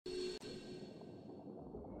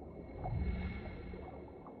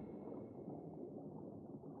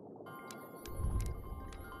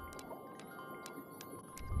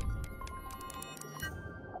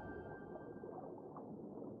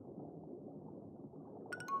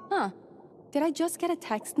Huh. Did I just get a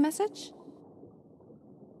text message?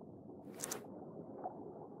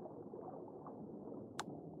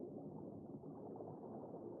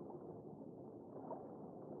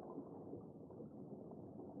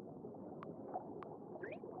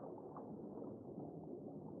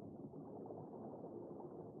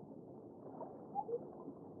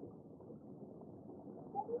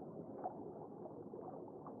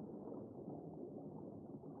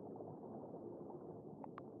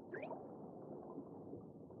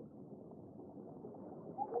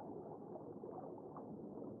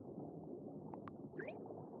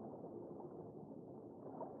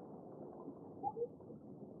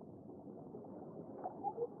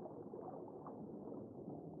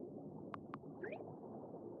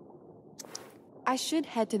 I should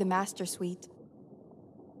head to the master suite.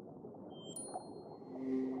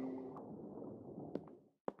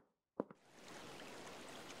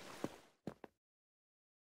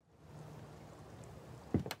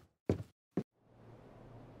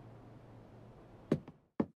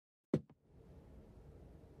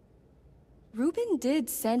 Ruben did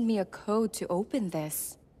send me a code to open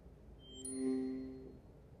this.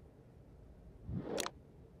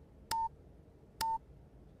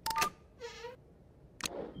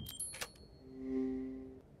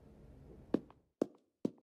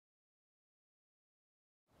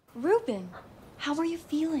 Ruben, how are you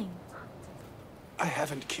feeling? I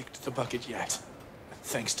haven't kicked the bucket yet,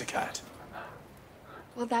 thanks to Kat.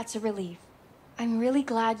 Well, that's a relief. I'm really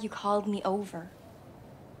glad you called me over.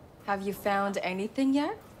 Have you found anything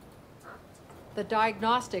yet? The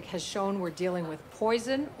diagnostic has shown we're dealing with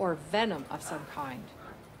poison or venom of some kind.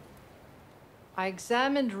 I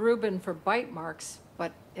examined Ruben for bite marks,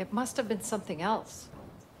 but it must have been something else.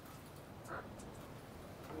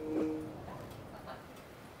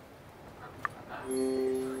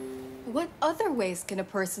 What other ways can a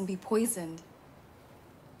person be poisoned?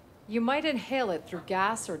 You might inhale it through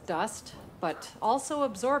gas or dust, but also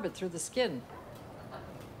absorb it through the skin.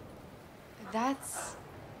 That's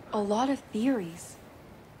a lot of theories.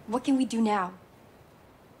 What can we do now?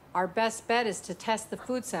 Our best bet is to test the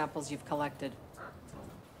food samples you've collected.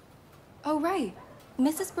 Oh, right.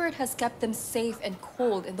 Mrs. Bird has kept them safe and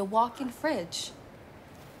cold in the walk-in fridge.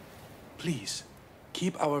 Please,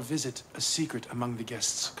 keep our visit a secret among the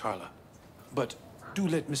guests, Carla. But do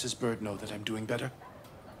let Mrs. Bird know that I'm doing better.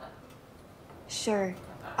 Sure.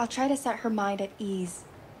 I'll try to set her mind at ease.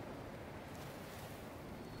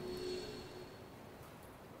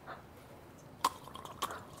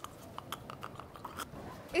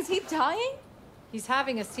 Is he dying? He's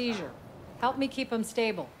having a seizure. Help me keep him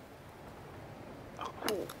stable.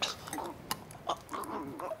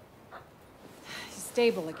 He's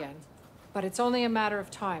stable again, but it's only a matter of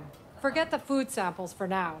time. Forget the food samples for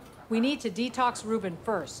now. We need to detox Ruben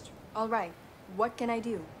first. All right. What can I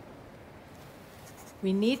do?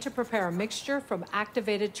 We need to prepare a mixture from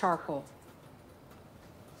activated charcoal.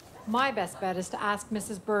 My best bet is to ask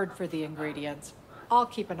Mrs. Bird for the ingredients. I'll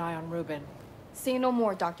keep an eye on Ruben. Say no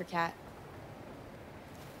more, Dr. Cat.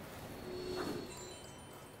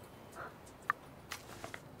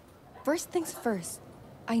 First things first,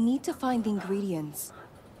 I need to find the ingredients.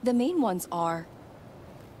 The main ones are...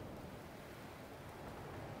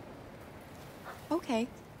 Okay,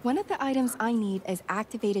 one of the items I need is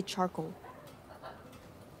activated charcoal.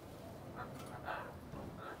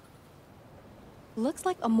 Looks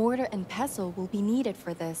like a mortar and pestle will be needed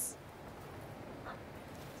for this.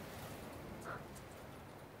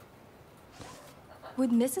 Would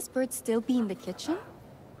Mrs. Bird still be in the kitchen?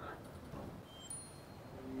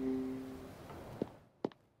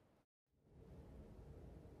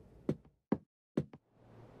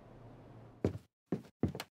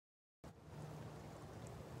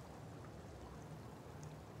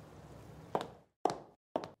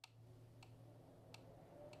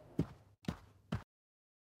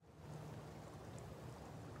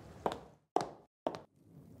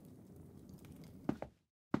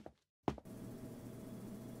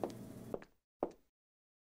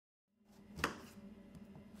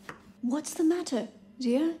 What's the matter,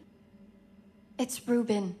 dear? It's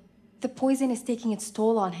Ruben. The poison is taking its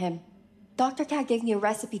toll on him. Dr. Cat gave me a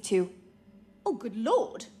recipe too. Oh, good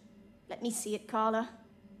Lord. Let me see it, Carla.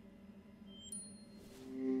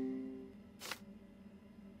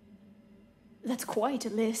 That's quite a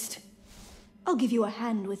list. I'll give you a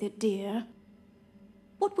hand with it, dear.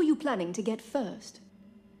 What were you planning to get first?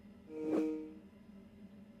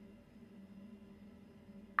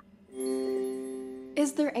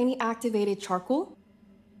 Is there any activated charcoal?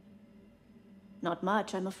 Not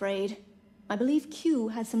much, I'm afraid. I believe Q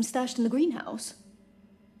has some stashed in the greenhouse.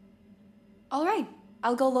 All right,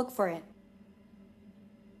 I'll go look for it.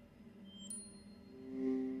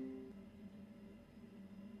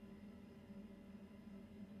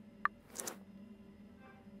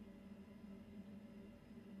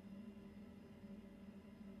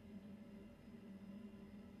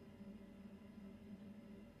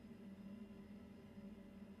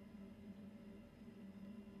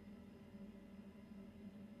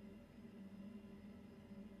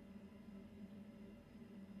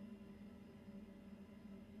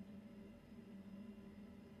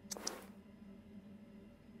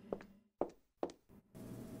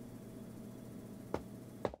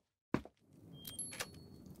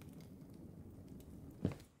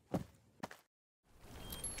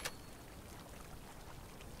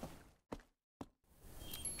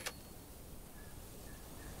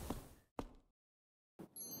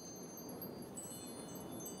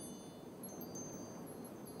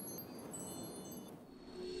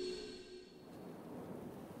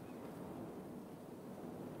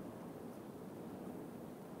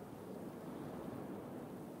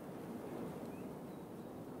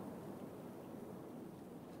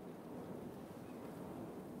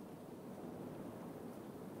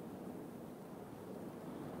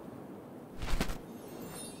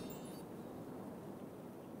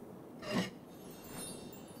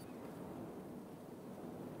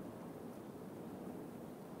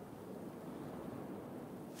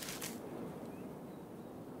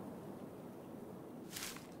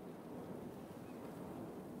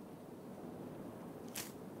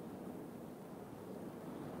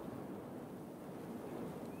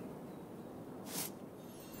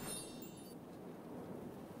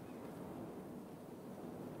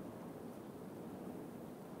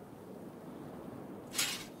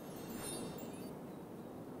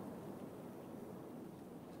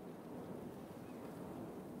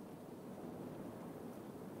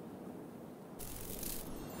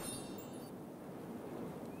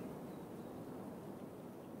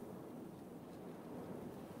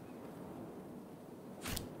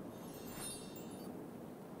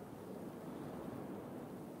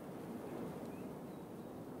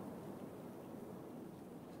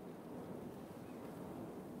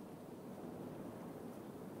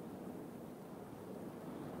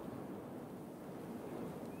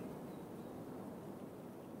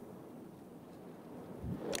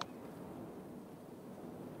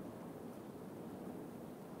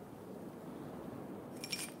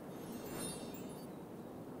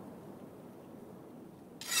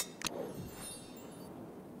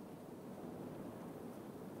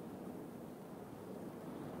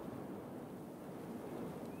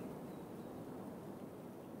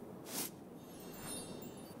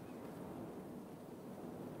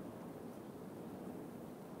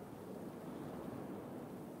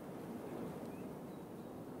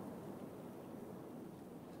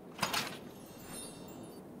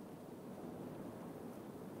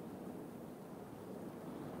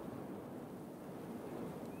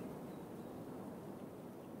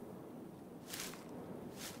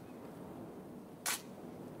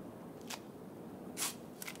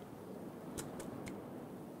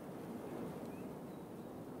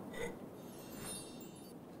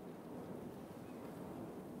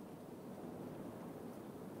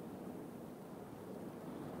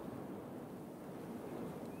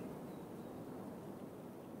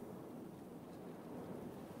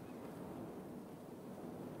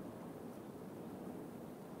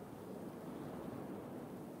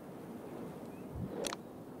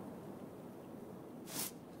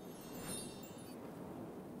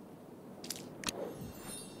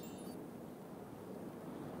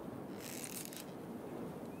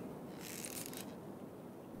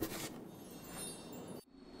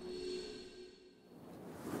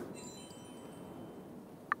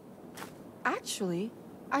 Actually,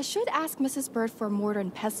 I should ask Mrs. Bird for a mortar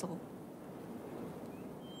and pestle.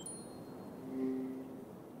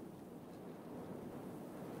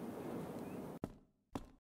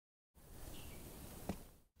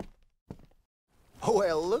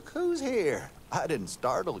 Well, look who's here. I didn't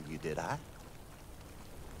startle you, did I?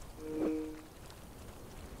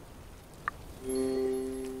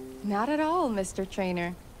 Not at all, Mr.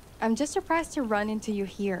 Trainer. I'm just surprised to run into you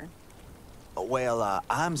here. Well,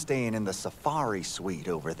 I'm staying in the safari suite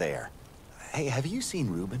over there. Hey, have you seen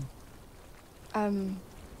Reuben?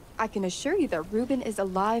 I can assure you that Reuben is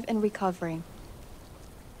alive and recovering.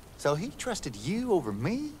 So he trusted you over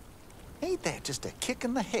me? Ain't that just a kick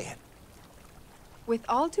in the head? With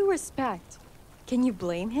all due respect, can you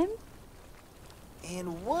blame him?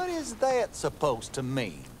 And what is that supposed to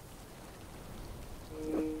mean?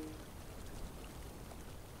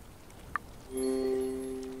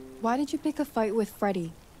 Why did you pick a fight with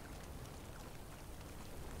Freddy?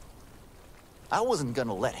 I wasn't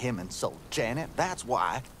gonna let him insult Janet, that's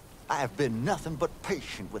why. I have been nothing but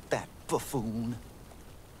patient with that buffoon.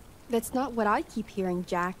 That's not what I keep hearing,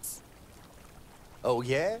 Jax. Oh,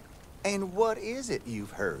 yeah? And what is it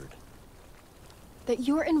you've heard? That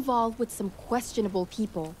you're involved with some questionable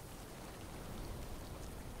people.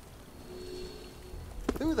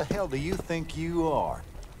 Who the hell do you think you are?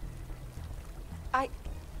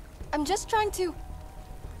 I'm just trying to...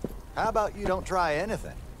 How about you don't try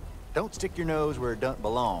anything? Don't stick your nose where it don't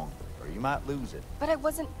belong, or you might lose it. But I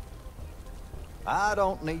wasn't... I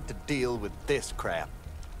don't need to deal with this crap.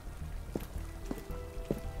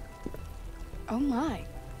 Oh my.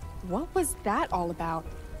 What was that all about?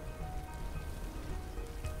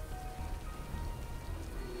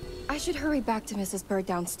 I should hurry back to Mrs. Bird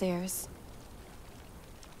downstairs.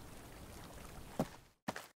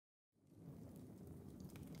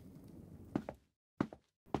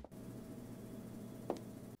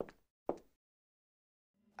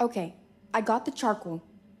 Okay, I got the charcoal.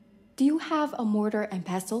 Do you have a mortar and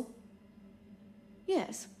pestle?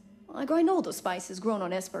 Yes. I grind all the spices grown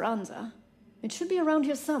on Esperanza. It should be around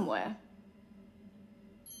here somewhere.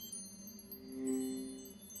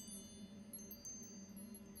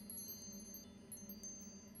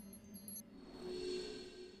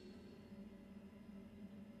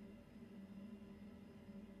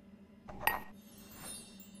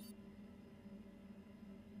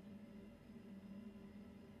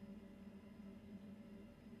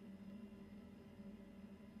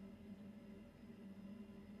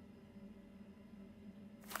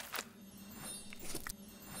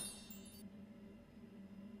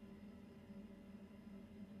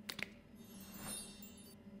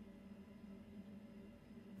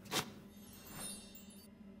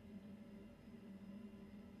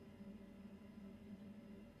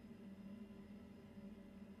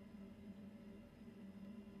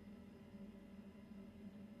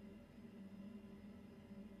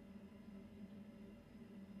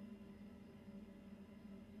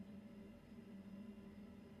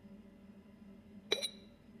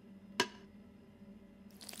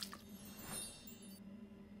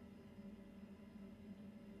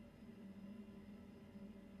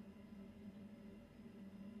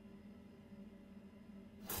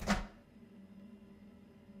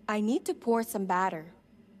 I need to pour some batter.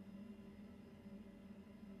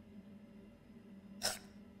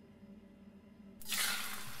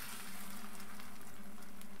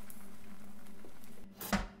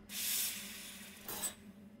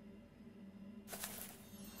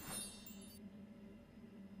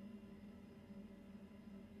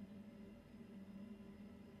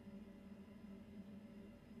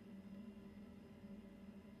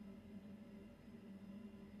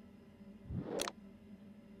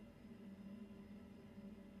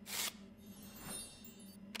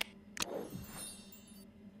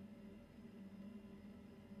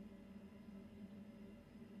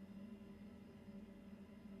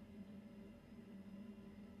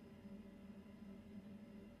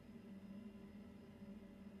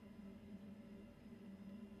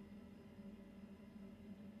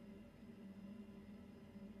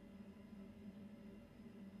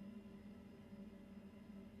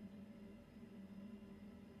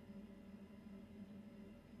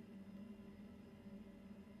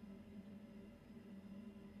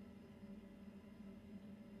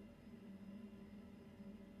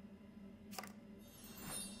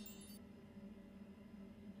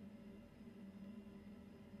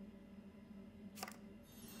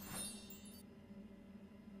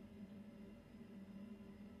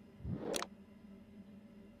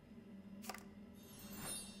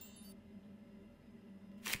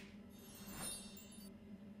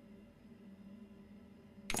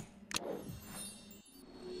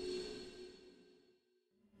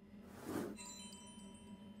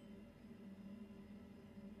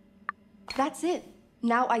 That's it.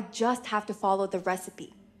 Now I just have to follow the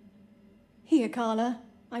recipe. Here, Carla.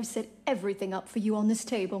 I've set everything up for you on this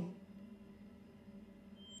table.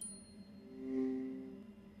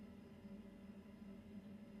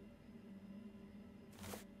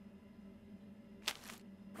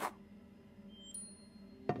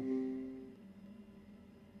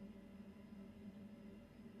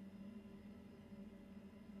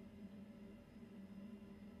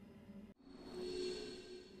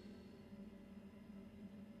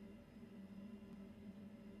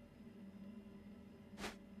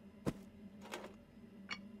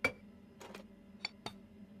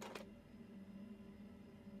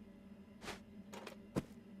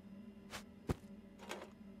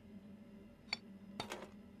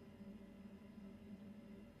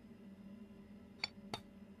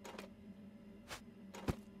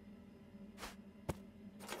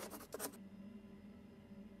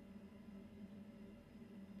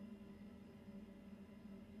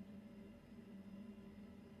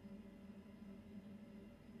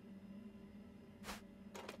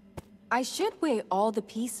 I should weigh all the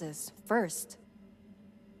pieces first.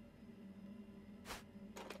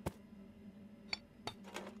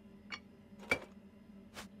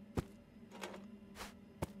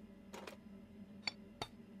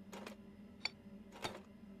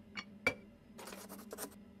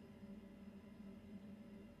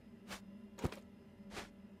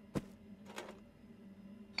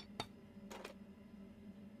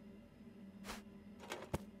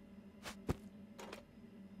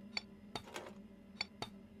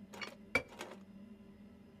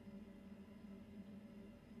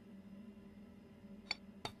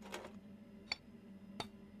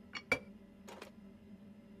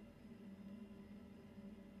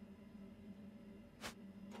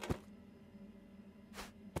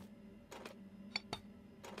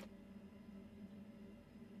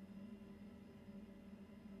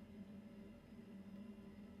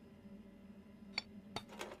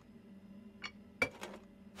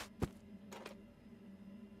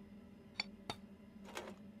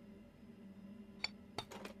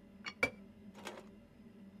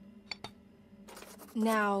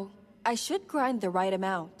 Now, I should grind the right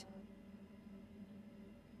amount.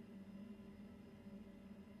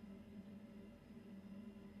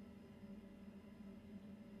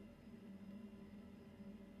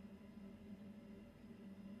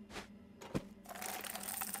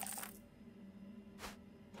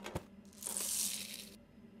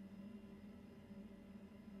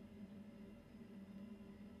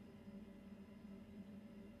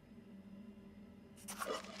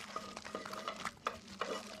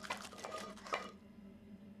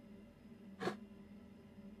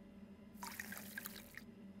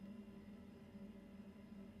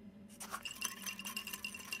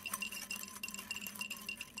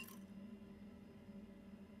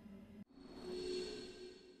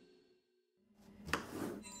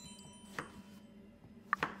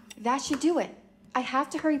 That should do it. I have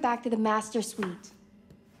to hurry back to the master suite.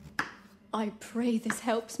 I pray this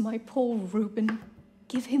helps my poor Reuben.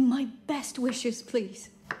 Give him my best wishes,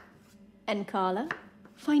 please. And Carla,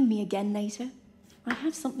 find me again later. I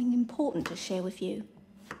have something important to share with you.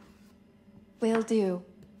 Will do.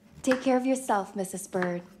 Take care of yourself, Mrs.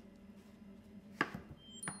 Bird.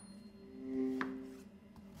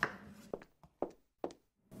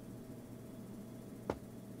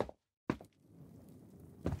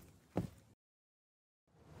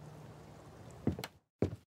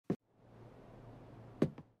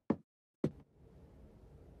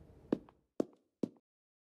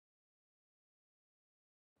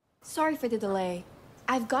 Sorry for the delay.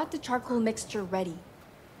 I've got the charcoal mixture ready.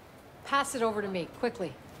 Pass it over to me,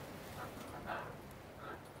 quickly.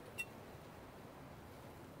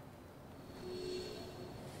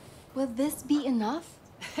 Will this be enough?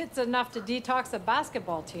 It's enough to detox a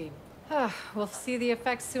basketball team. We'll see the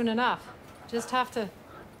effects soon enough. Just have to...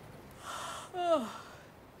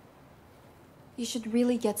 You should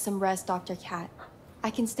really get some rest, Dr. Cat.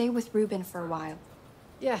 I can stay with Reuben for a while.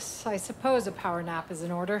 Yes, I suppose a power nap is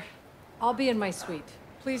in order. I'll be in my suite.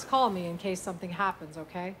 Please call me in case something happens,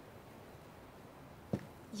 okay?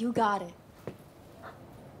 You got it.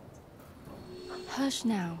 Hush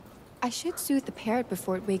now. I should soothe the parrot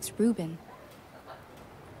before it wakes Reuben.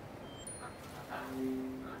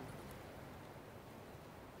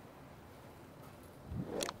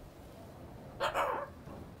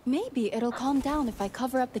 Maybe it'll calm down if I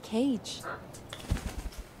cover up the cage.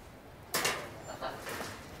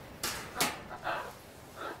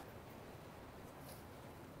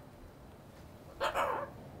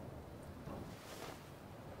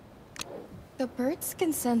 The birds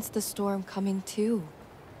can sense the storm coming too.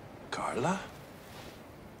 Carla?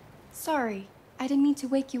 Sorry, I didn't mean to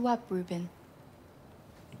wake you up, Reuben.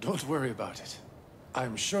 Don't worry about it.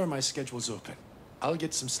 I'm sure my schedule's open. I'll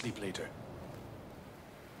get some sleep later.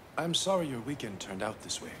 I'm sorry your weekend turned out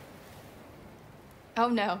this way. Oh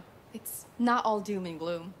no, it's not all doom and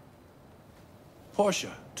gloom.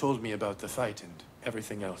 Portia told me about the fight and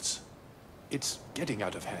everything else. It's getting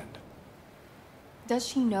out of hand. Does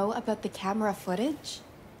she know about the camera footage?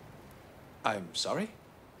 I'm sorry?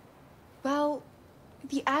 Well,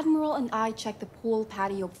 the Admiral and I checked the pool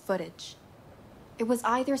patio footage. It was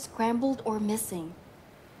either scrambled or missing.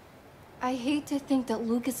 I hate to think that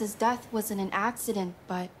Lucas's death wasn't an accident,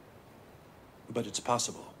 but... But it's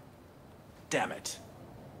possible. Damn it.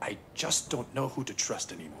 I just don't know who to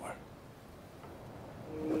trust anymore.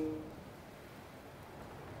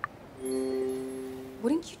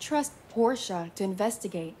 Wouldn't you trust Portia to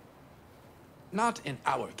investigate? Not in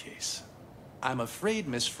our case. I'm afraid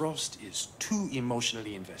Miss Frost is too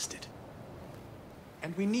emotionally invested.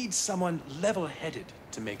 And we need someone level-headed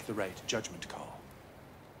to make the right judgment call.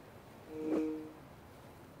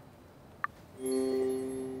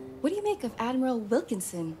 What do you make of Admiral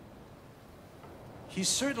Wilkinson? He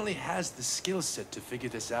certainly has the skill set to figure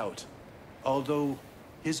this out, although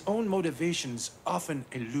his own motivations often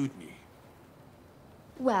elude me.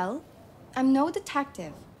 Well, I'm no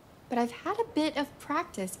detective, but I've had a bit of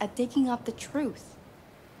practice at digging up the truth.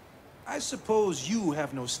 I suppose you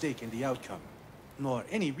have no stake in the outcome, nor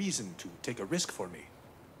any reason to take a risk for me.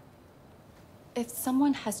 If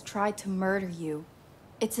someone has tried to murder you,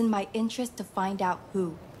 it's in my interest to find out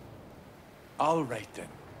who. All right then.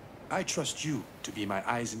 I trust you to be my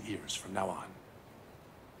eyes and ears from now on.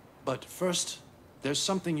 But first, there's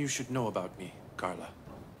something you should know about me, Carla.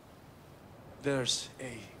 There's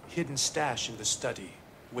a hidden stash in the study,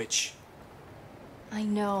 which... I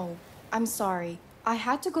know. I'm sorry. I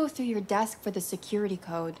had to go through your desk for the security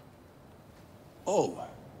code. Oh,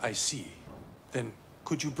 I see. Then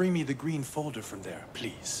could you bring me the green folder from there,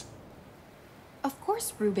 please? Of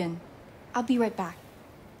course, Ruben. I'll be right back.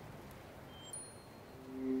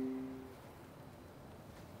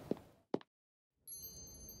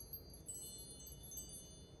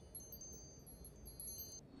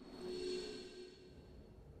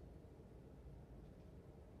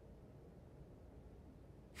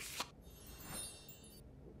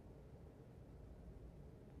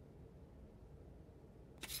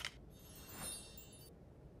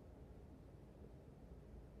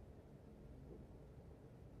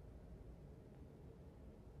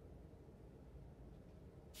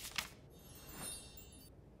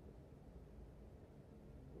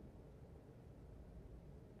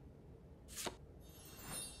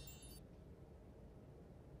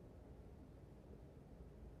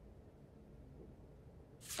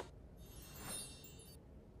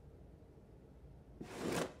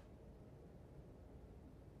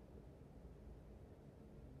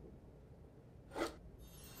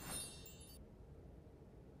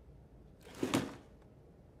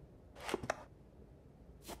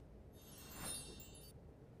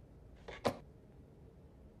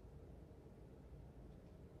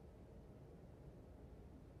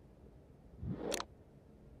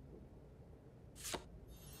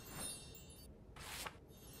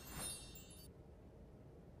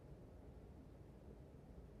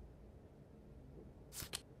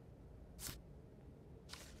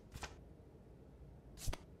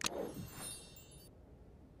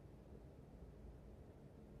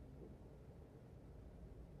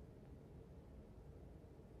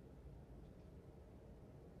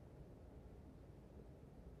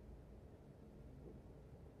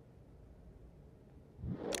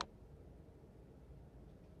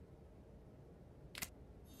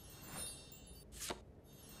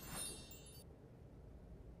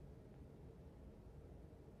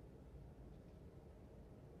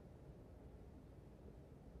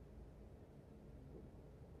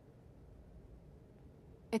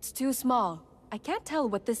 It's too small. I can't tell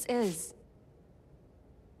what this is.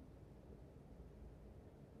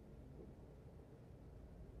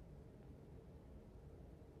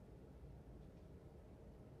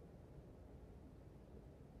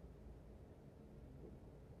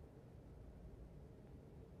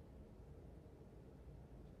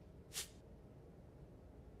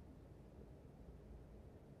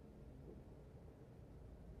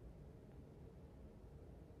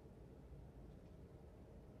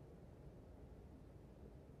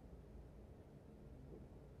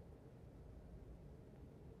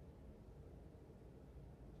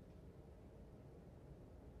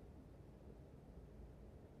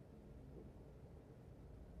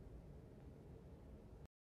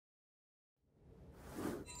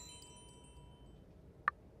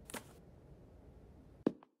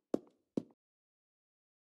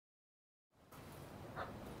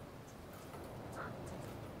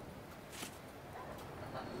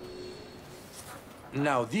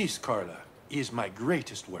 Now this, Carla, is my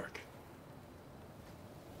greatest work.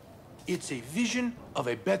 It's a vision of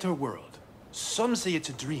a better world. Some say it's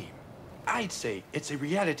a dream. I'd say it's a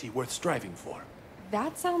reality worth striving for.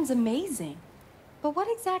 That sounds amazing. But what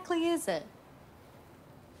exactly is it?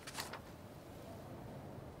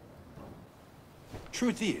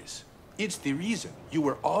 Truth is, it's the reason you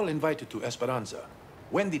were all invited to Esperanza.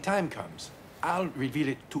 When the time comes, I'll reveal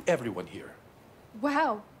it to everyone here.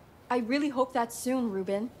 Wow. I really hope that's soon,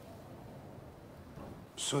 Ruben.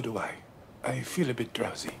 So do I. I feel a bit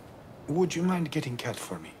drowsy. Would you mind getting Cat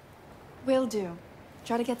for me? Will do.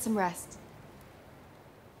 Try to get some rest.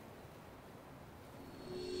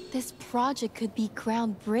 This project could be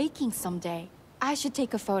groundbreaking someday. I should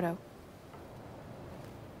take a photo.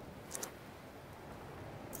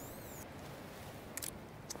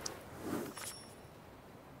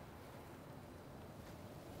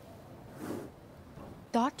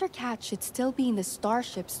 Dr. Cat should still be in the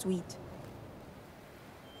Starship suite.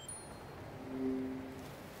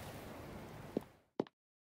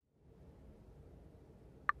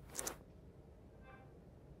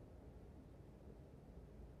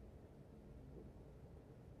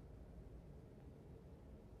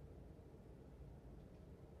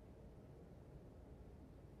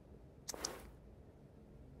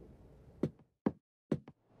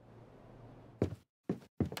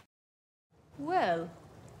 Well,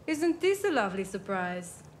 isn't this a lovely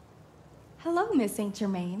surprise? Hello, Miss Saint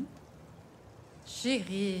Germain.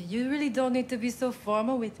 Chérie, you really don't need to be so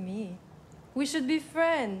formal with me. We should be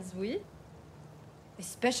friends, oui?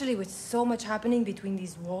 Especially with so much happening between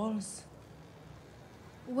these walls.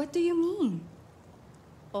 What do you mean?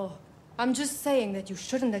 Oh, I'm just saying that you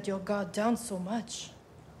shouldn't let your guard down so much.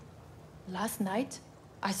 Last night,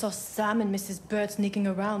 I saw Sam and Mrs. Bird sneaking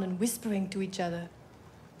around and whispering to each other.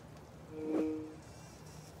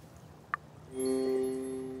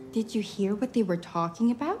 Did you hear what they were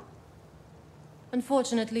talking about?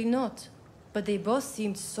 Unfortunately not, but they both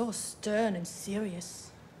seemed so stern and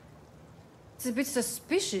serious. It's a bit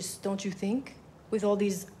suspicious, don't you think? With all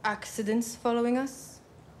these accidents following us?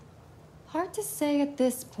 Hard to say at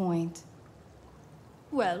this point.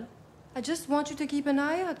 Well, I just want you to keep an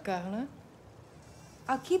eye out, Carla.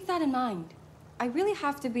 I'll keep that in mind. I really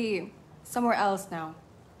have to be somewhere else now.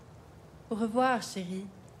 Au revoir, chérie.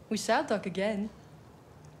 We shall talk again.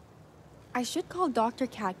 I should call Dr.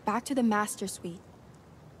 Cat back to the Master Suite.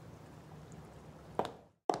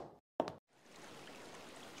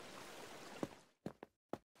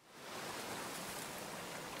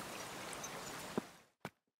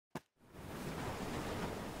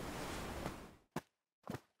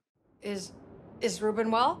 Is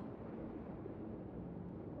Reuben well?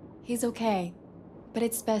 He's okay, but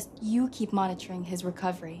it's best you keep monitoring his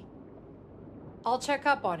recovery. I'll check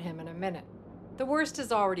up on him in a minute. The worst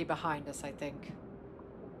is already behind us, I think.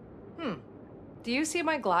 Do you see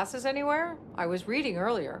my glasses anywhere? I was reading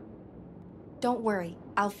earlier. Don't worry,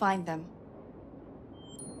 I'll find them.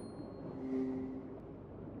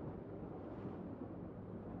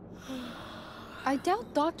 I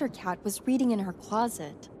doubt Dr. Cat was reading in her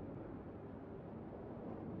closet.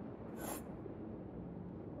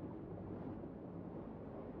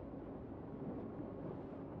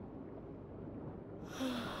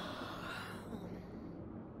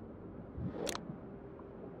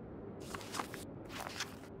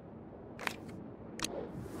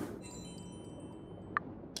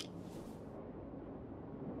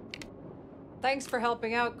 Thanks for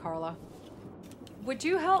helping out, Carla. Would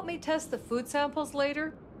you help me test the food samples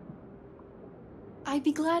later? I'd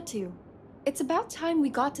be glad to. It's about time we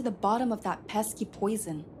got to the bottom of that pesky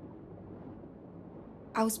poison.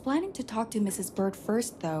 I was planning to talk to Mrs. Bird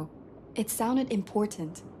first, though. It sounded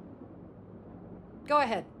important. Go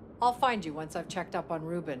ahead. I'll find you once I've checked up on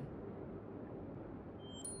Reuben.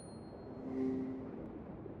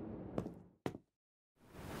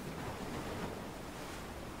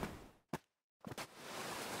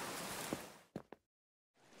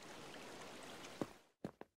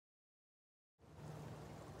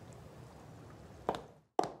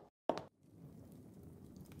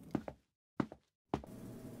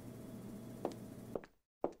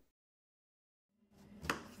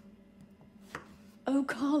 Oh,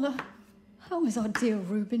 Carla, how is our dear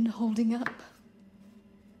Reuben holding up?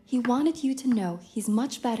 He wanted you to know he's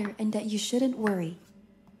much better and that you shouldn't worry.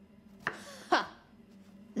 Ha!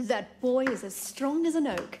 That boy is as strong as an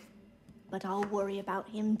oak. But I'll worry about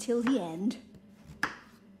him till the end.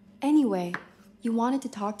 Anyway, you wanted to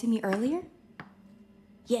talk to me earlier?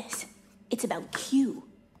 Yes, it's about Q.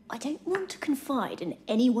 I don't want to confide in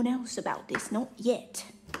anyone else about this, not yet.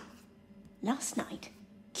 Last night,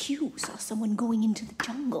 Q saw someone going into the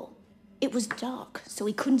jungle. It was dark, so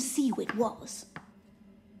he couldn't see who it was.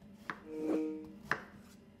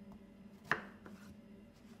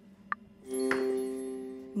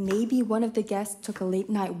 Maybe one of the guests took a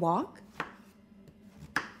late-night walk?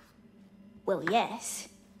 Well, yes.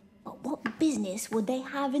 But what business would they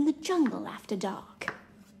have in the jungle after dark?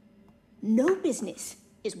 No business,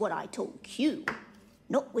 is what I told Q.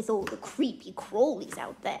 Not with all the creepy crawlies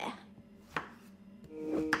out there.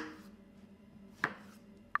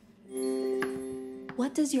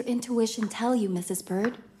 What does your intuition tell you, Mrs.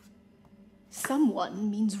 Bird? Someone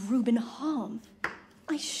means Reuben harm.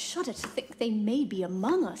 I shudder to think they may be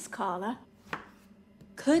among us, Carla.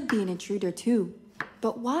 Could be an intruder too,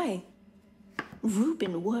 but why?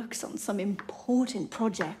 Reuben works on some important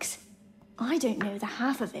projects. I don't know the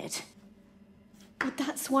half of it. But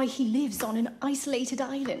that's why he lives on an isolated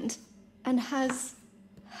island and has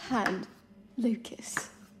had Lucas.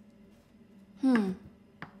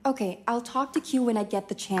 Okay, I'll talk to Q when I get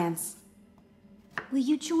the chance. Will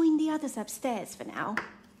you join the others upstairs for now?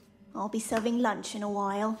 I'll be serving lunch in a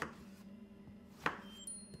while.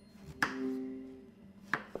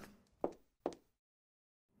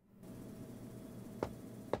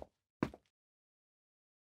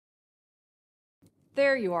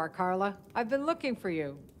 There you are, Carla. I've been looking for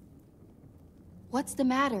you. What's the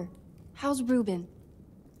matter? How's Reuben?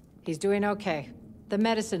 He's doing okay. The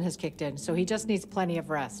medicine has kicked in, so he just needs plenty of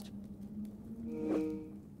rest.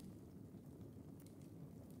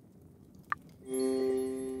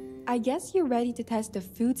 I guess you're ready to test the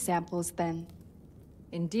food samples then.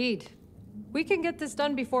 Indeed. We can get this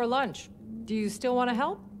done before lunch. Do you still want to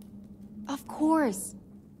help? Of course.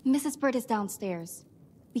 Mrs. Bird is downstairs.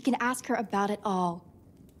 We can ask her about it all.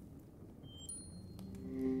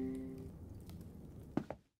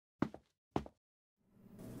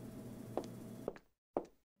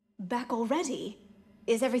 Back already?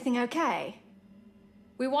 Is everything okay?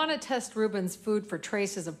 We want to test Reuben's food for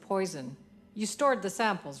traces of poison. You stored the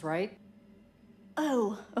samples, right?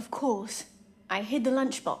 Oh, of course. I hid the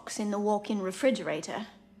lunchbox in the walk-in refrigerator.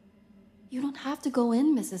 You don't have to go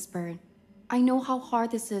in, Mrs. Bird. I know how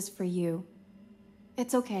hard this is for you.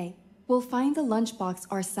 It's okay. We'll find the lunchbox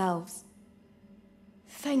ourselves.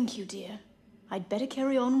 Thank you, dear. I'd better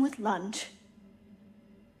carry on with lunch.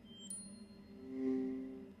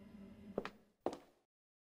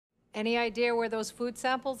 Any idea where those food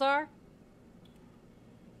samples are?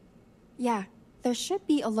 Yeah, there should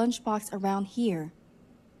be a lunchbox around here.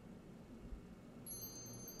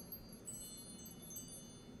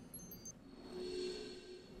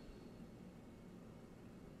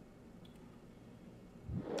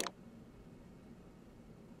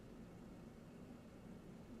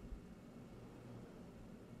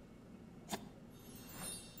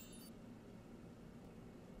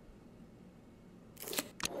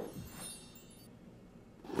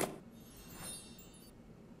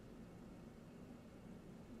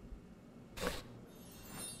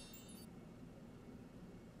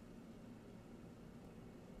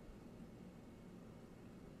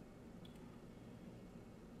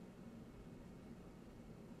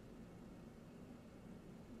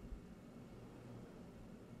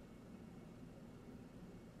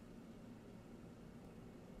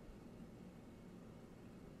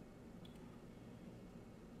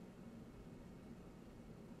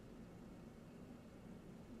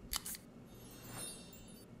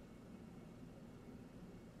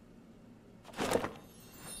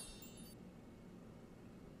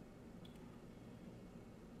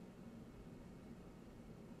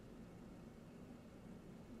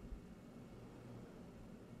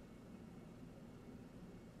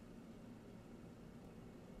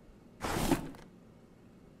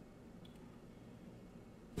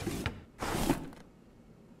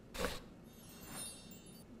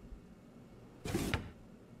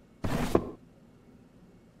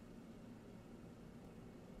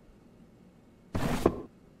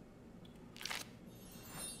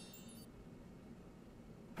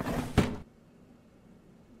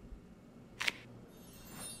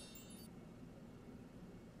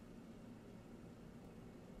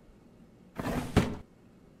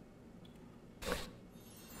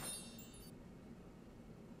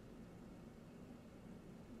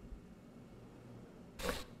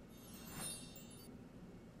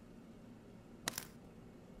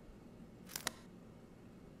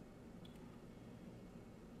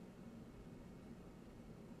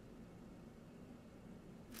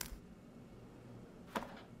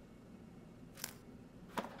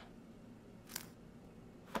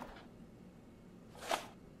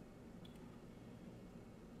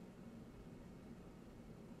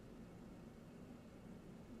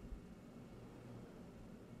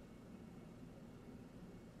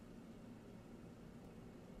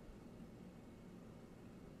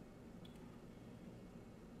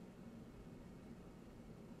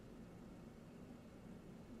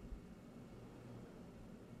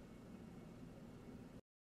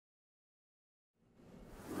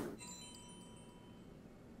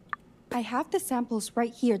 I have the samples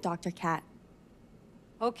right here, Dr. Cat.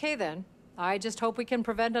 Okay then. I just hope we can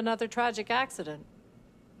prevent another tragic accident.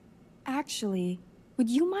 Actually, would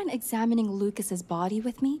you mind examining Lucas's body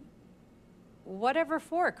with me? Whatever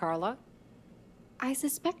for, Carla? I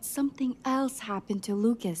suspect something else happened to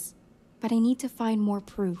Lucas, but I need to find more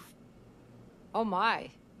proof. Oh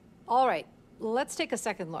my. All right, let's take a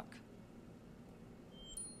second look.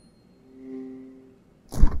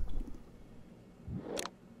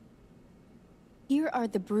 Here are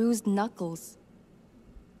the bruised knuckles.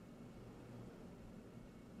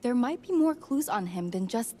 There might be more clues on him than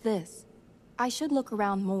just this. I should look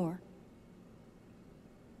around more.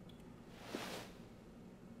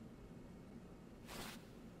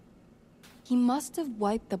 He must have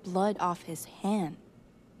wiped the blood off his hand.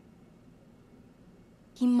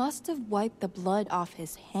 He must have wiped the blood off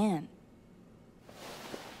his hand.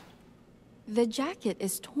 The jacket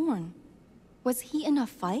is torn. Was he in a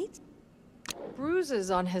fight?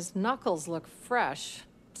 Bruises on his knuckles look fresh,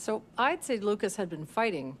 so I'd say Lucas had been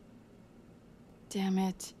fighting. Damn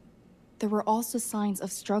it. There were also signs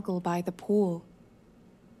of struggle by the pool.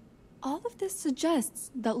 All of this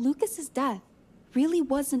suggests that Lucas's death really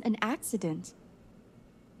wasn't an accident.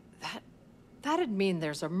 That'd mean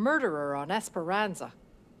there's a murderer on Esperanza.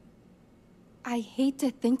 I hate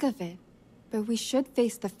to think of it, but we should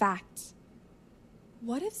face the facts.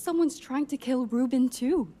 What if someone's trying to kill Ruben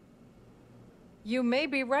too? You may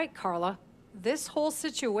be right, Carla. This whole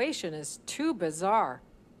situation is too bizarre.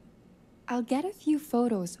 I'll get a few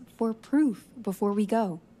photos for proof before we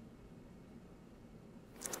go.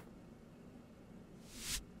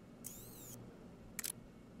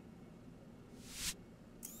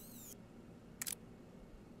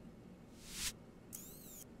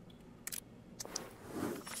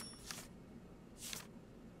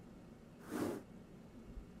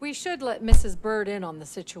 We should let Mrs. Bird in on the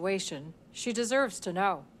situation. She deserves to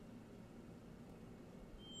know.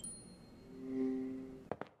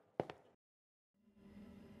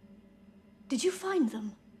 Did you find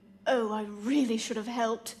them? Oh, I really should have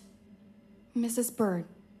helped. Mrs. Bird,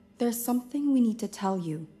 there's something we need to tell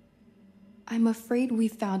you. I'm afraid we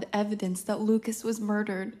found evidence that Lucas was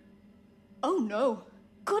murdered. Oh no,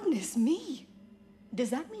 goodness me. Does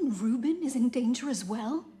that mean Ruben is in danger as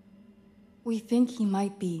well? We think he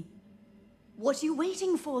might be. What are you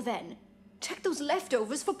waiting for then? Check those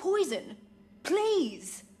leftovers for poison.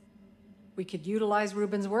 Please. We could utilize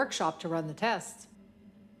Ruben's workshop to run the tests.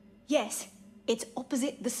 Yes, it's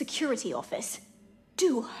opposite the security office.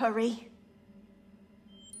 Do hurry.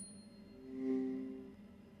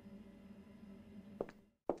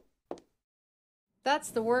 That's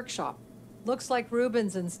the workshop. Looks like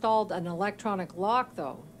Ruben's installed an electronic lock,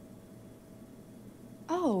 though.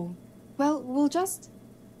 Oh, well, we'll just...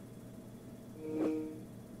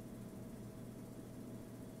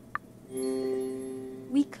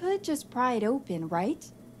 We could just pry it open, right?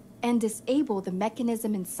 And disable the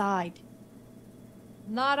mechanism inside.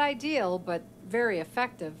 Not ideal, but very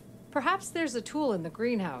effective. Perhaps there's a tool in the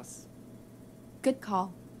greenhouse. Good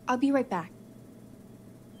call. I'll be right back.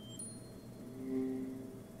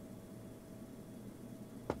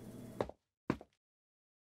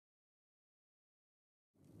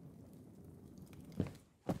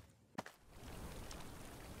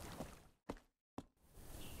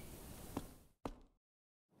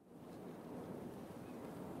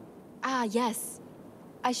 Ah, yes.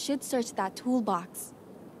 I should search that toolbox.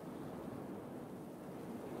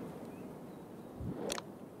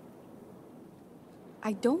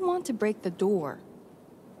 I don't want to break the door.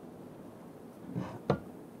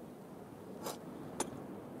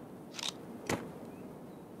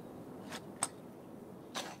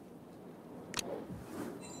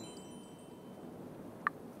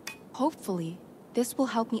 Hopefully, this will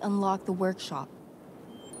help me unlock the workshop.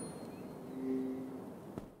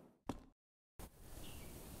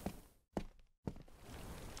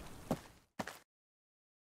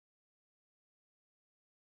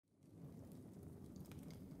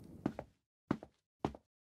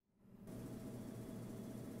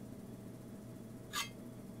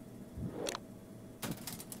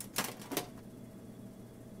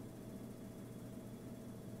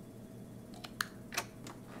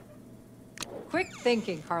 Quick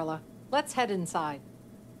thinking, Carla. Let's head inside.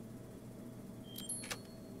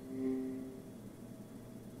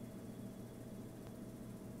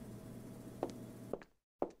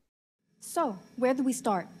 So, where do we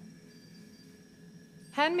start?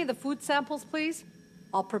 Hand me the food samples, please.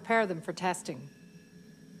 I'll prepare them for testing.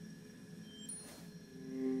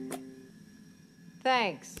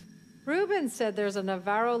 Thanks. Ruben said there's a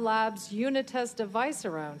Navarro Labs Unitest device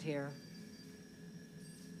around here.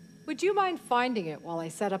 Would you mind finding it while I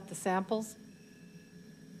set up the samples?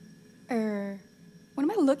 What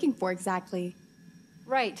am I looking for exactly?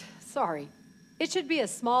 Right, sorry. It should be a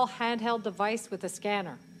small handheld device with a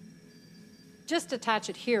scanner. Just attach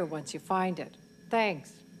it here once you find it.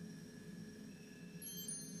 Thanks.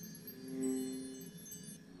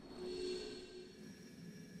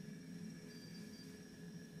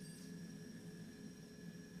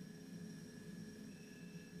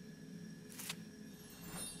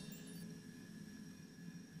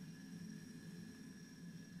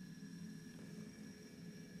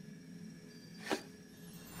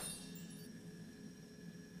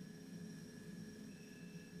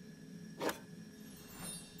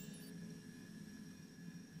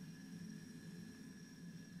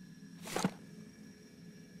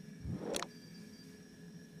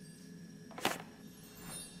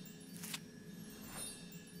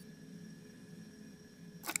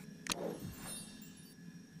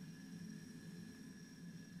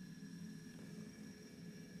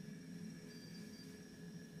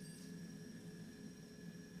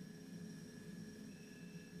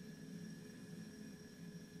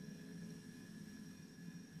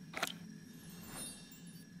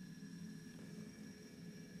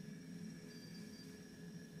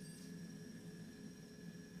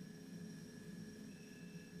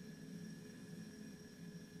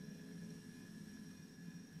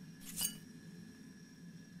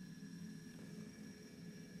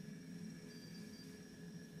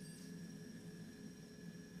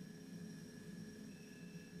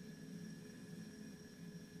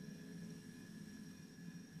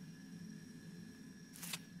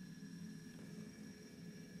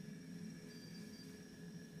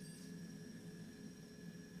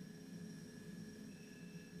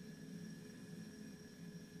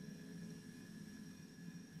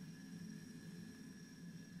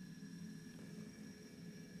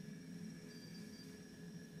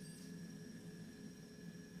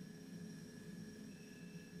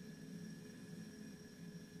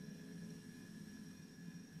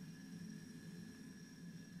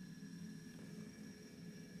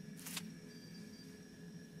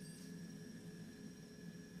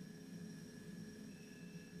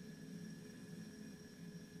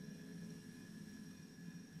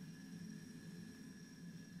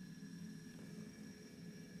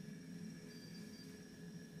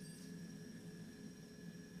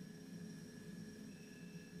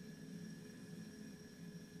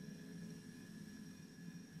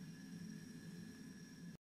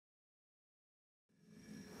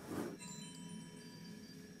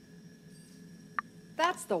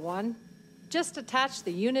 That's the one. Just attach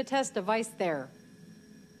the Unitest device there.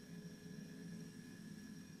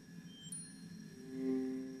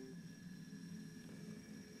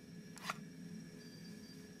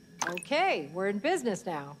 Okay, we're in business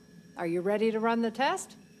now. Are you ready to run the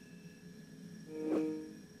test?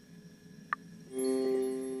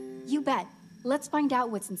 You bet. Let's find out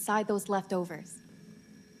what's inside those leftovers.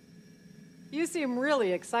 You seem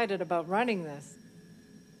really excited about running this.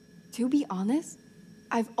 To be honest,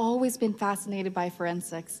 I've always been fascinated by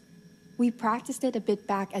forensics. We practiced it a bit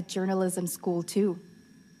back at journalism school, too.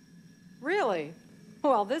 Really?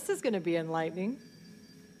 Well, this is going to be enlightening.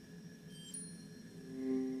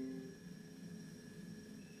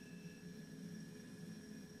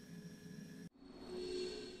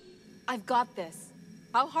 I've got this.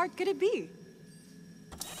 How hard could it be?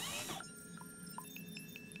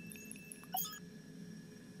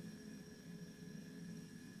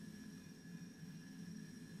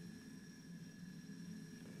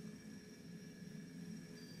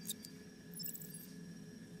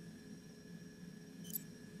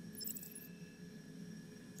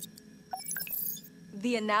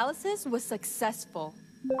 The analysis was successful.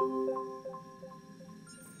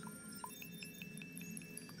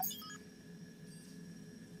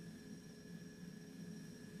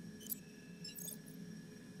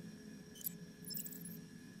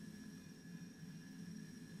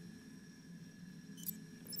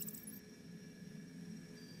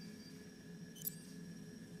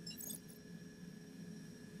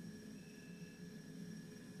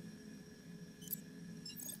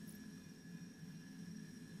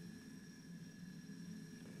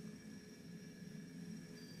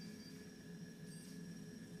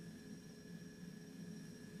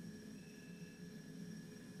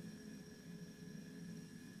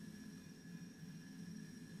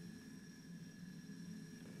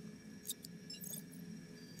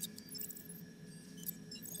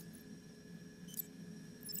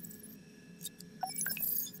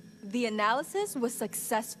 The analysis was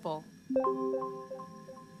successful.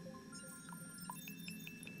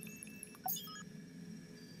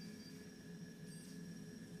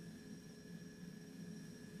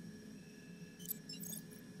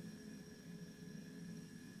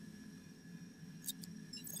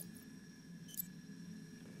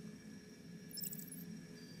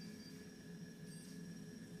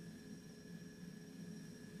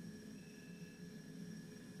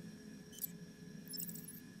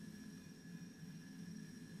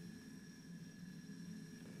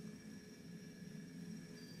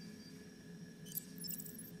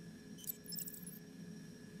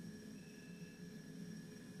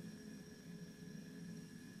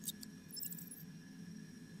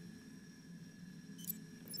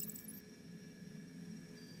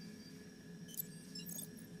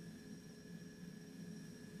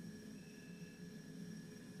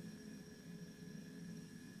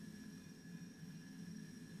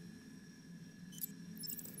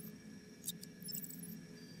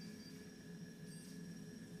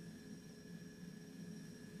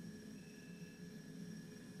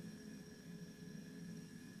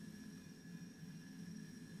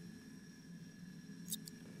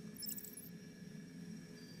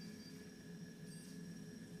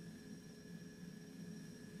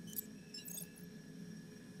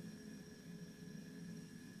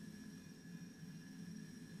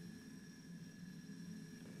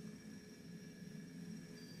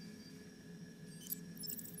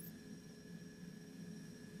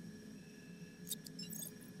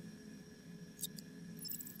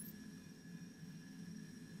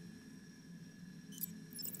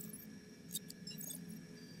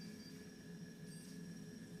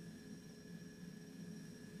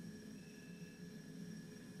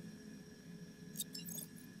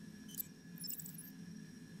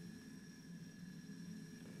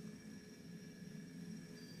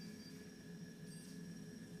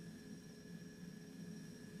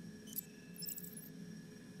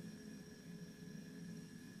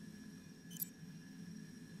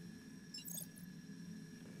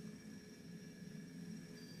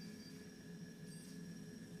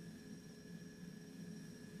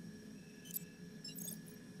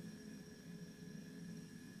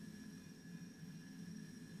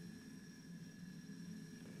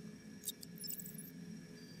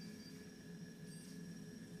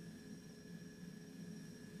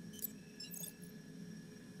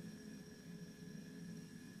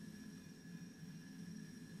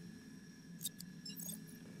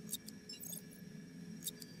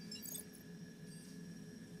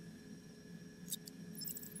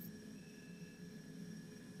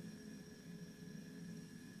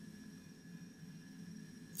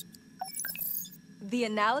 The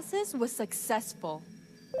analysis was successful.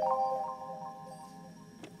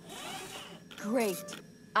 Great.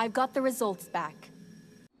 I've got the results back.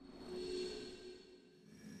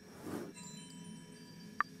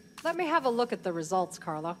 Let me have a look at the results,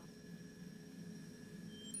 Carla.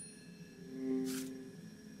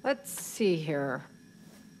 Let's see here.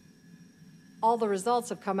 All the results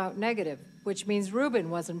have come out negative, which means Reuben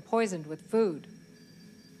wasn't poisoned with food.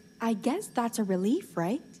 I guess that's a relief,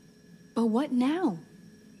 right? But what now?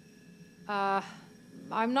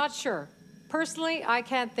 I'm not sure. Personally, I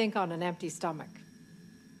can't think on an empty stomach.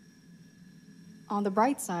 On the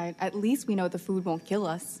bright side, at least we know the food won't kill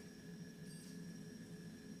us.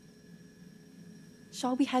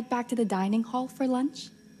 Shall we head back to the dining hall for lunch?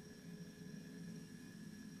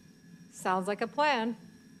 Sounds like a plan.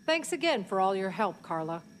 Thanks again for all your help,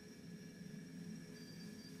 Carla.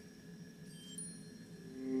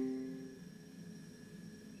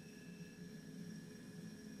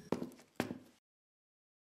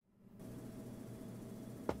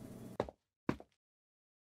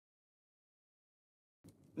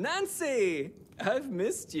 Nancy! I've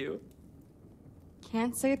missed you.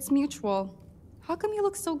 Can't say it's mutual. How come you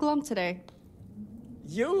look so glum today?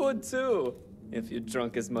 You would too, if you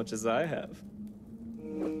drunk as much as I have.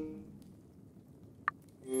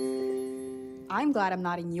 I'm glad I'm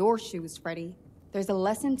not in your shoes, Freddy. There's a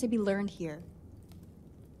lesson to be learned here.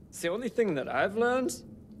 It's the only thing that I've learned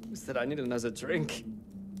is that I need another drink.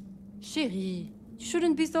 Chérie, you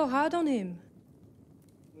shouldn't be so hard on him.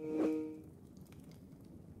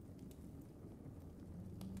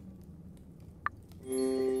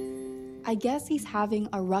 I guess he's having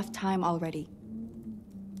a rough time already.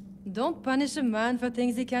 Don't punish a man for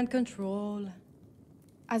things he can't control.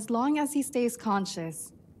 As long as he stays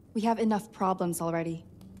conscious, we have enough problems already.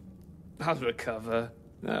 I'll recover.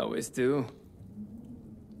 I always do.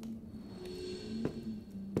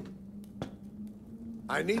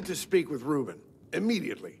 I need to speak with Reuben.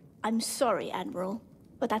 Immediately. I'm sorry, Admiral,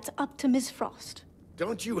 but that's up to Miss Frost.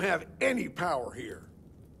 Don't you have any power here?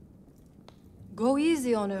 Go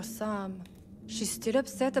easy on her, Sam. She's still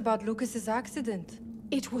upset about Lucas's accident.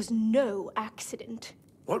 It was no accident.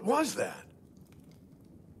 What was that?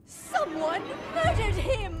 Someone murdered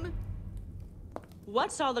him!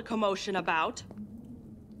 What's all the commotion about?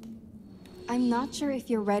 I'm not sure if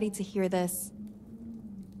you're ready to hear this.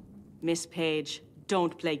 Miss Page,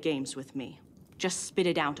 don't play games with me. Just spit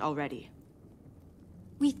it out already.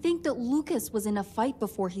 We think that Lucas was in a fight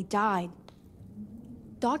before he died.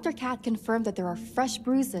 Dr. Cat confirmed that there are fresh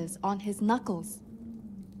bruises on his knuckles.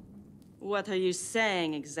 What are you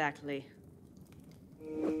saying exactly?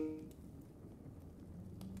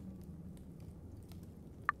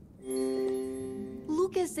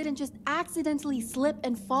 Lucas didn't just accidentally slip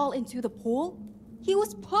and fall into the pool. He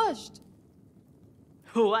was pushed.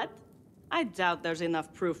 What? I doubt there's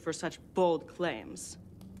enough proof for such bold claims.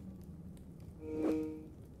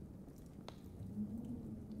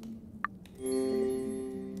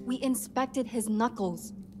 We inspected his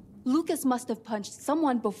knuckles. Lucas must have punched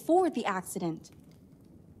someone before the accident.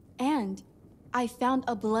 And I found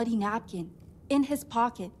a bloody napkin in his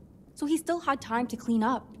pocket, so he still had time to clean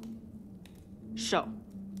up. Show.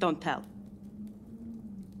 Don't tell.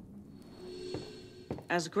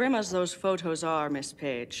 As grim as those photos are, Miss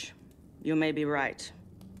Page, you may be right.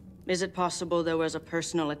 Is it possible there was a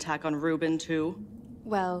personal attack on Reuben, too?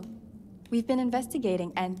 Well, we've been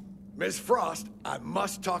investigating and... Miss Frost, I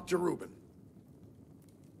must talk to Reuben.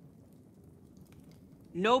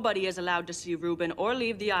 Nobody is allowed to see Reuben or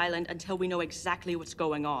leave the island until we know exactly what's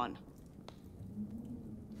going on.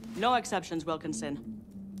 No exceptions, Wilkinson.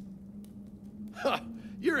 Ha!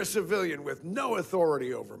 You're a civilian with no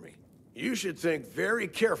authority over me. You should think very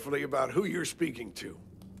carefully about who you're speaking to.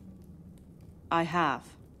 I have.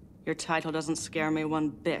 Your title doesn't scare me one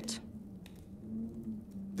bit.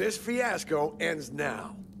 This fiasco ends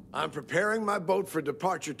now. I'm preparing my boat for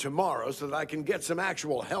departure tomorrow so that I can get some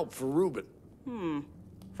actual help for Reuben.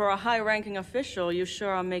 For a high-ranking official, you sure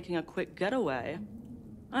are making a quick getaway.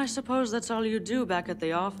 I suppose that's all you do back at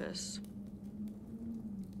the office.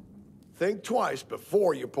 Think twice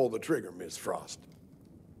before you pull the trigger, Miss Frost.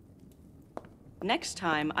 Next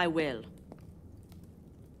time, I will.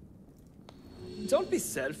 Don't be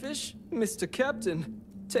selfish, Mr. Captain.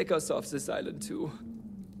 Take us off this island too.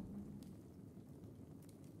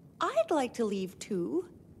 I'd like to leave too.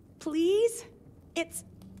 Please? It's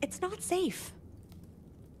not safe.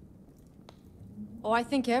 Oh, I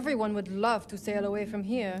think everyone would love to sail away from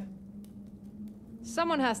here.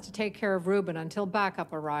 Someone has to take care of Reuben until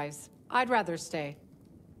backup arrives. I'd rather stay.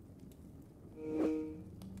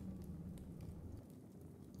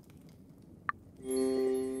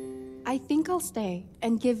 I think I'll stay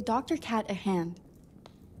and give Dr. Cat a hand.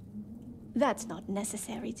 That's not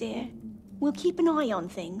necessary, dear. We'll keep an eye on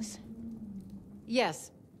things.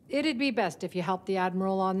 Yes, it'd be best if you helped the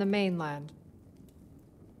Admiral on the mainland.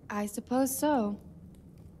 I suppose so.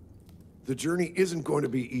 The journey isn't going to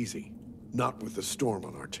be easy, not with the storm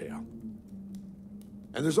on our tail.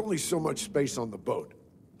 And there's only so much space on the boat.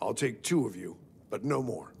 I'll take 2 of you, but no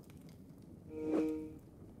more.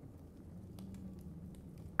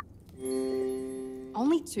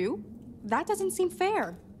 Only 2? That doesn't seem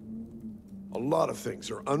fair. A lot of things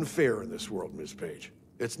are unfair in this world, Miss Page.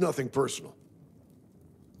 It's nothing personal.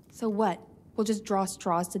 So what? We'll just draw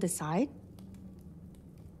straws to decide?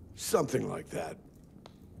 Something like that.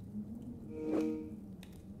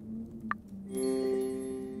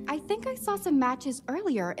 I think I saw some matches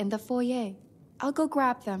earlier in the foyer. I'll go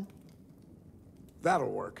grab them. That'll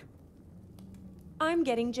work. I'm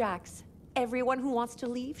getting Jack's. Everyone who wants to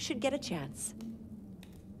leave should get a chance.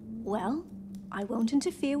 Well, I won't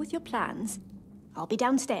interfere with your plans. I'll be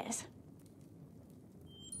downstairs.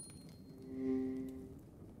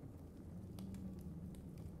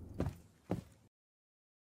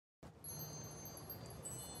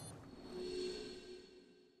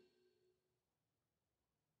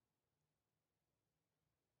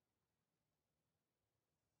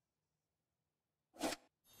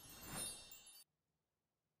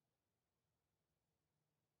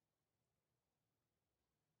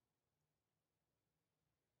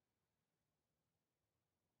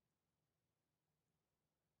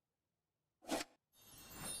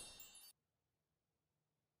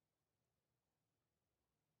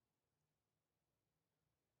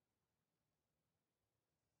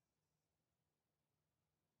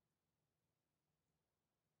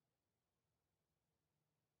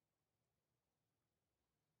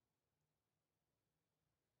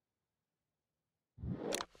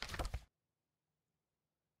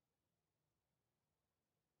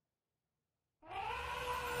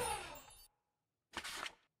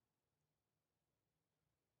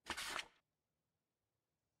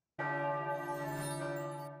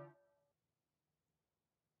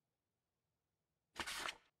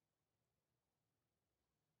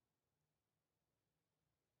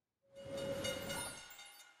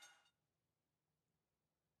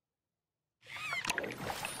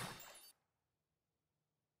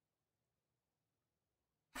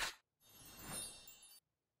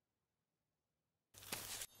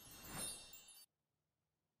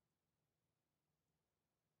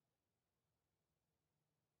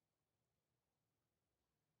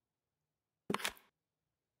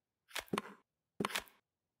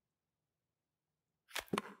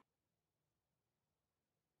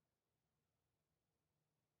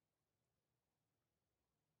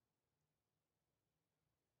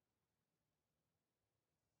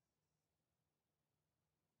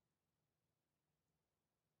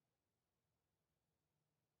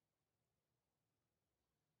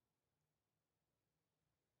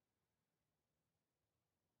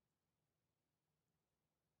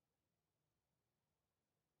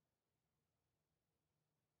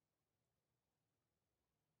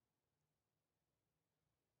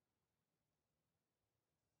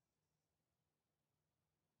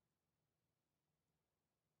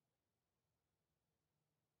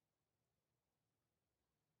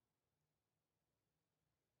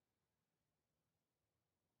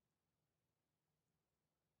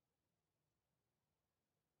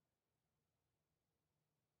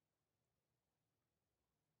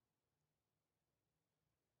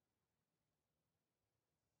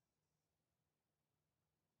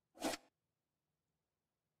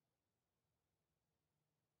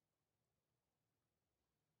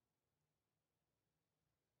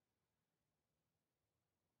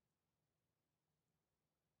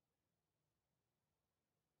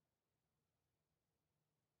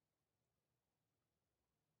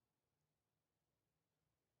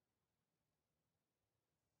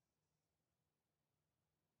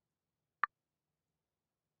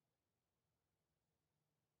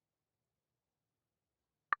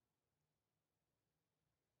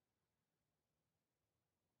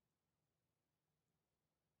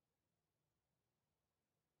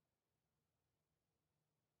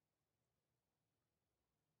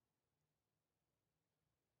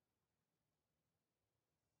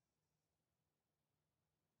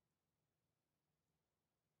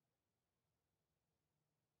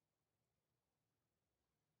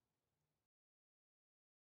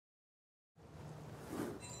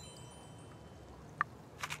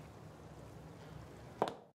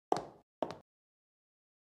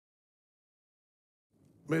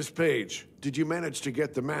 Miss Page, did you manage to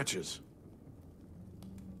get the matches?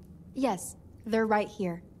 Yes, they're right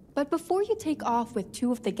here. But before you take off with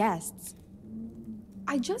two of the guests,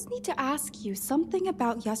 I just need to ask you something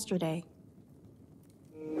about yesterday.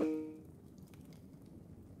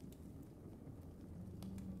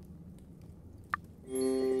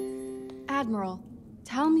 Admiral,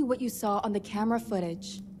 tell me what you saw on the camera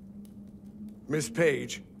footage. Miss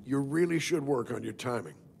Page, you really should work on your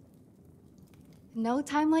timing. No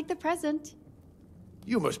time like the present.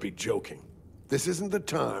 You must be joking. This isn't the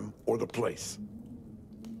time or the place.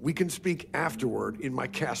 We can speak afterward in my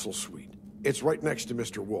castle suite. It's right next to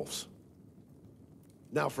Mr. Wolf's.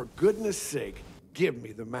 Now, for goodness sake, give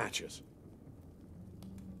me the matches.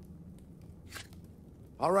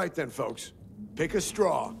 All right then, folks. Pick a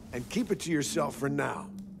straw and keep it to yourself for now.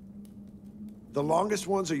 The longest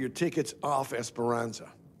ones are your tickets off Esperanza.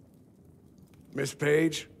 Miss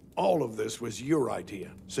Page, all of this was your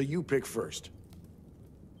idea, so you pick first.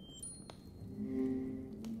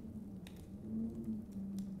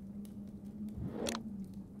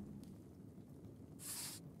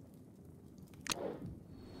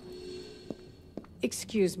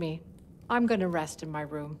 Excuse me. I'm gonna rest in my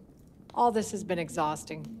room. All this has been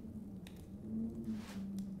exhausting.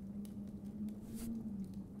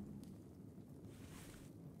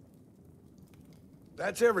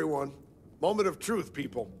 That's everyone. Moment of truth,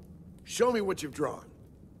 people. Show me what you've drawn.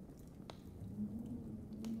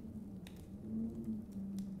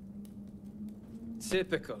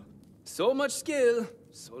 Typical. So much skill,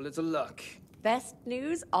 so little luck. Best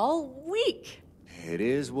news all week. It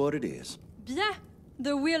is what it is. Bien!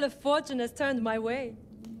 The wheel of fortune has turned my way.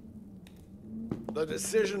 The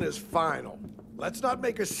decision is final. Let's not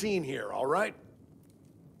make a scene here, all right?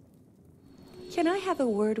 Can I have a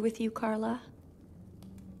word with you, Carla?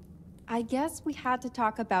 I guess we had to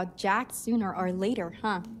talk about Jack sooner or later,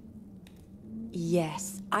 huh?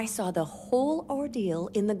 Yes, I saw the whole ordeal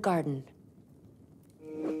in the garden.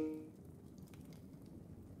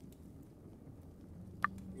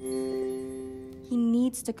 He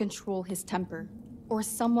needs to control his temper, or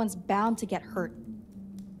someone's bound to get hurt.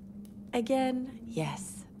 Again,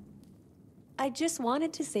 yes. I just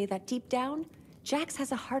wanted to say that deep down, Jax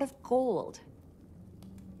has a heart of gold.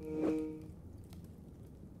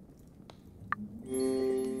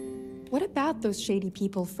 What about those shady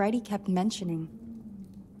people Freddy kept mentioning?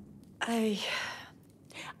 I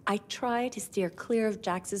try to steer clear of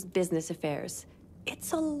Jax's business affairs.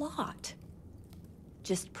 It's a lot.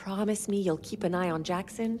 Just promise me you'll keep an eye on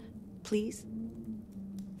Jackson, please?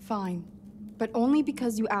 Fine, but only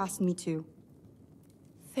because you asked me to.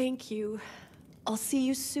 Thank you. I'll see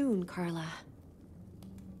you soon, Carla.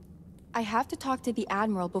 I have to talk to the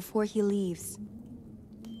Admiral before he leaves.